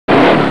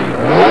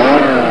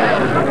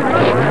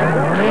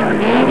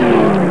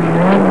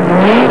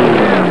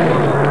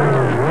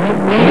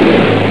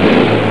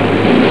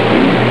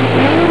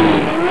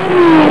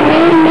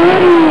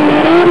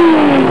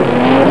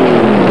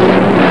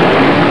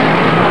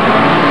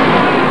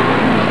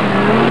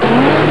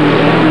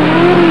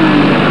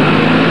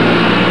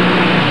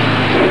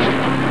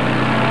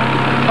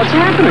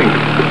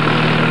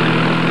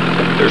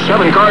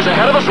7 cars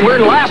ahead of us, and we're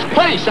in last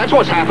place. That's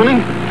what's happening.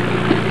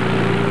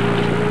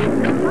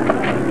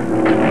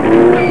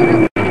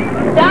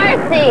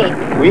 Darcy!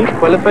 We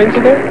qualified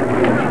today?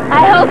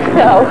 I hope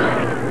so.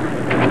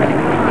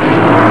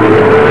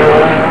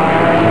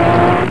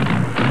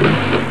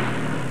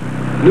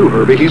 New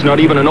Herbie, he's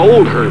not even an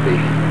old Herbie.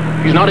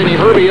 He's not any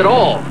Herbie at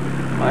all.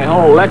 My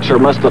whole lecture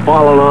must have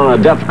fallen on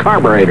a deaf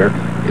carburetor.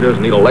 He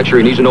doesn't need a lecture,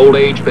 he needs an old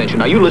age pension.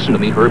 Now, you listen to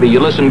me, Herbie, you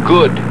listen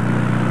good.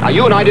 Now,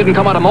 you and I didn't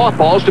come out of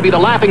mothballs to be the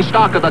laughing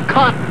stock of the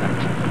continent.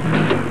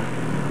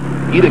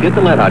 Either get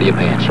the lead out of your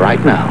pants right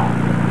now,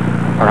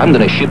 or I'm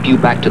gonna ship you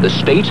back to the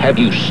States, have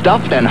you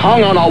stuffed and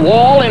hung on a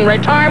wall in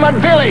Retirement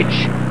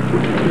Village.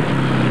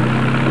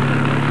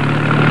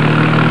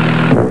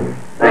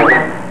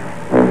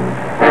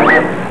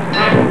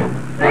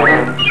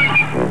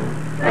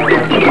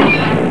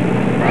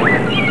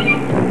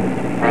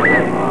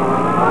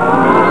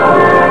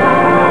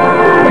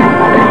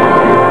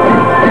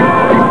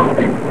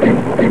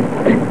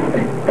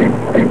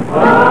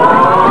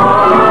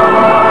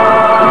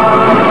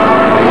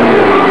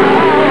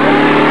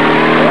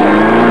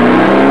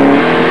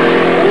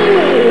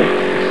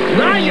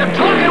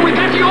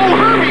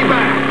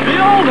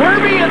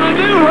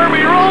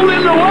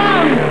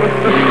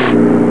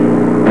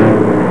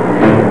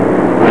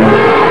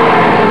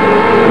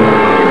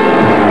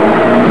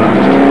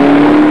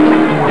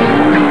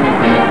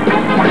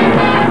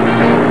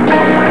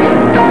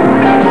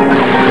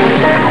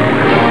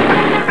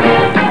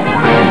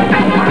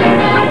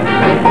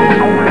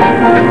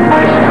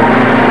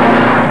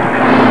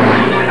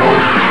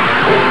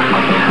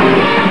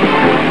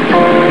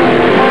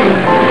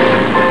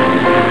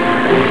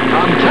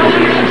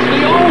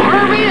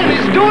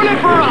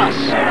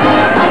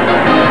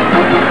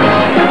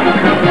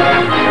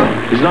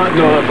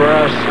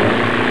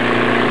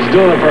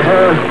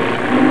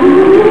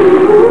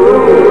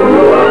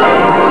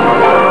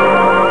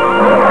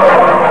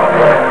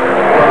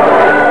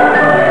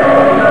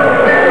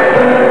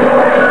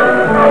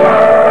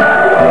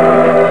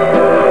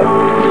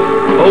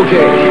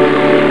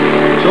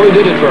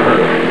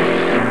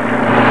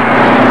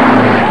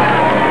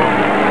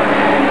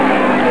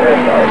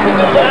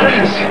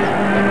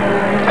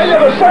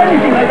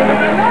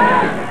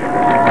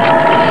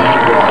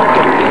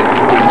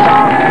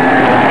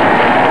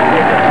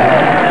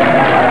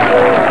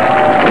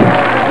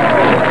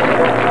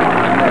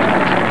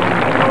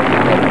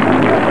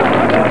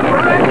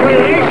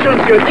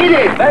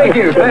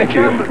 Thank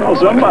you. Oh,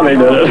 somebody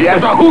did it. Yeah,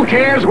 so who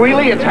cares,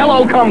 Wheelie? It's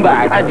hello, come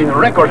back. And in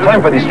record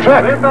time for this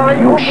track,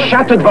 you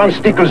shattered Von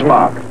Sticker's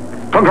mark.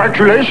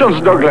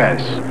 Congratulations,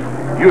 Douglas.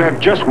 You have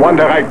just won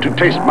the right to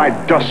taste my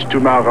dust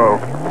tomorrow.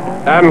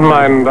 And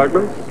mine,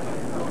 Douglas.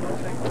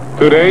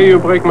 Today you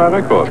break my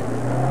record.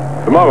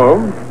 Tomorrow,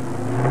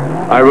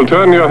 I will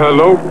turn your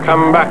hello,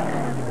 come back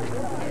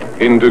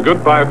into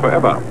goodbye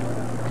forever.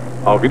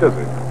 Auf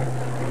Wiedersehen.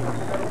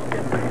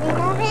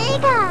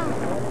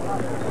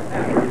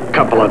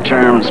 Couple of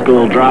term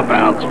school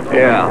dropouts.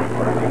 Yeah.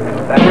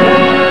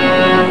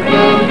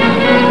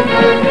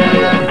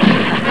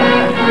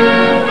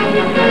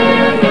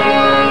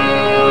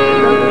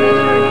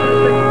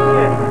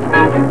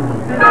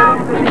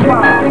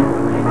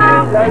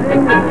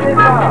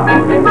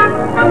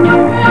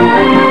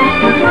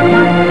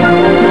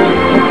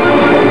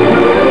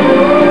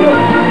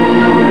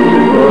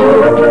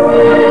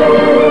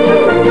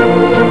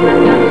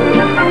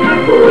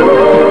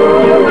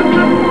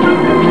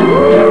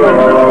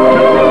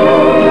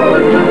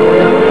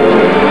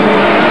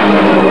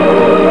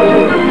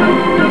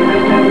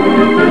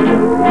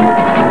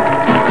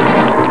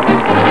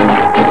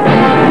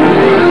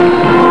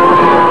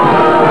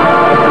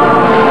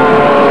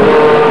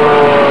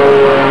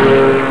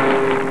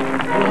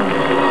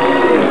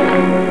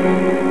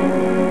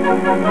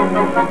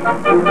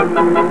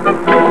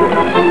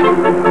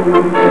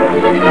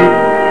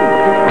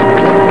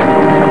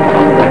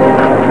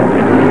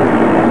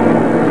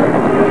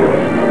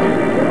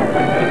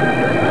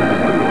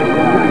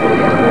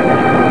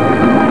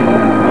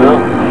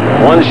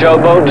 One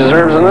showboat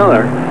deserves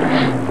another.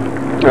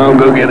 I'll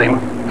go get him.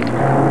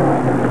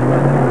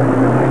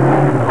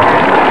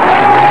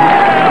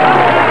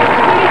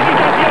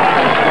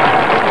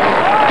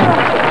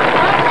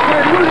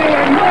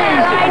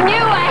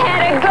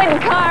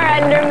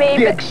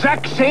 The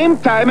exact same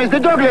time as the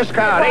Douglas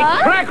car. A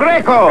track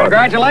record.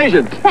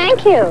 Congratulations.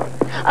 Thank you.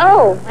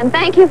 Oh, and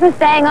thank you for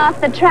staying off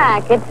the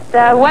track. It's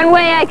one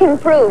way I can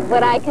prove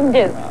what I can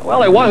do.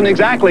 Well, it wasn't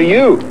exactly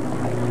you.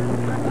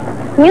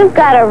 You've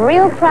got a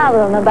real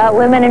problem about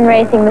women in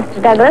racing,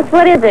 Mr. Douglas.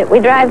 What is it? We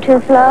drive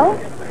too slow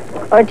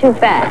or too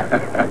fast?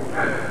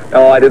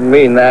 No, I didn't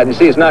mean that. You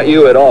see, it's not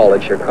you at all.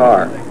 It's your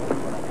car.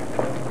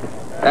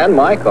 And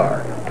my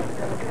car.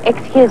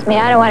 Excuse me,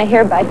 I don't want to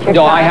hear about your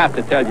No, car. I have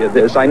to tell you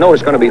this. I know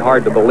it's going to be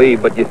hard to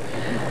believe, but you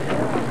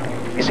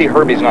see,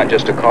 Herbie's not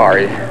just a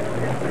car.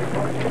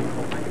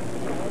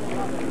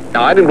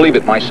 Now, I didn't believe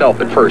it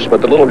myself at first, but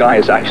the little guy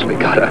has actually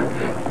got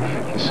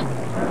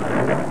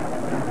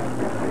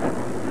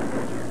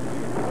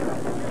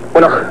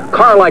When a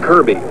car like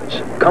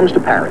Herbie's comes to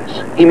Paris,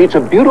 he meets a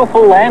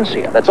beautiful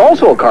Lancia that's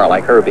also a car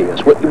like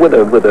Herbie's with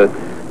a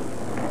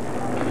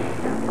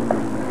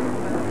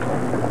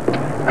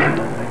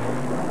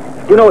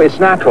You know, it's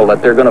natural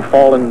that they're going to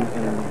fall in...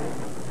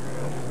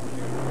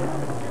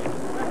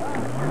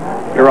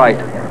 You're right.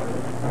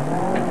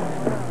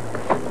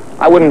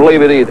 I wouldn't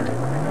believe it either.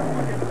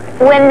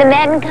 When the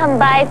men come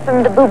by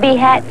from the booby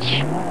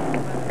hatch,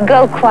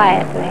 go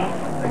quietly.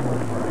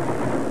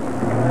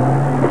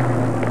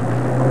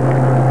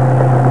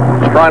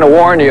 Trying to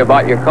warn you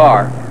about your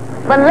car.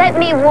 But let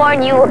me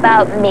warn you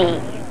about me.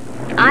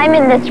 I'm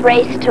in this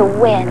race to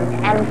win,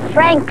 and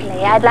frankly,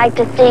 I'd like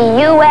to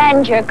see you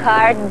and your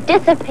car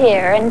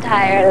disappear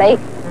entirely.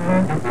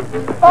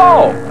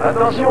 Oh!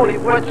 Attention, les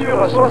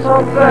voitures 76,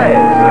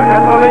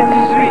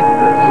 98,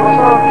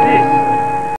 70.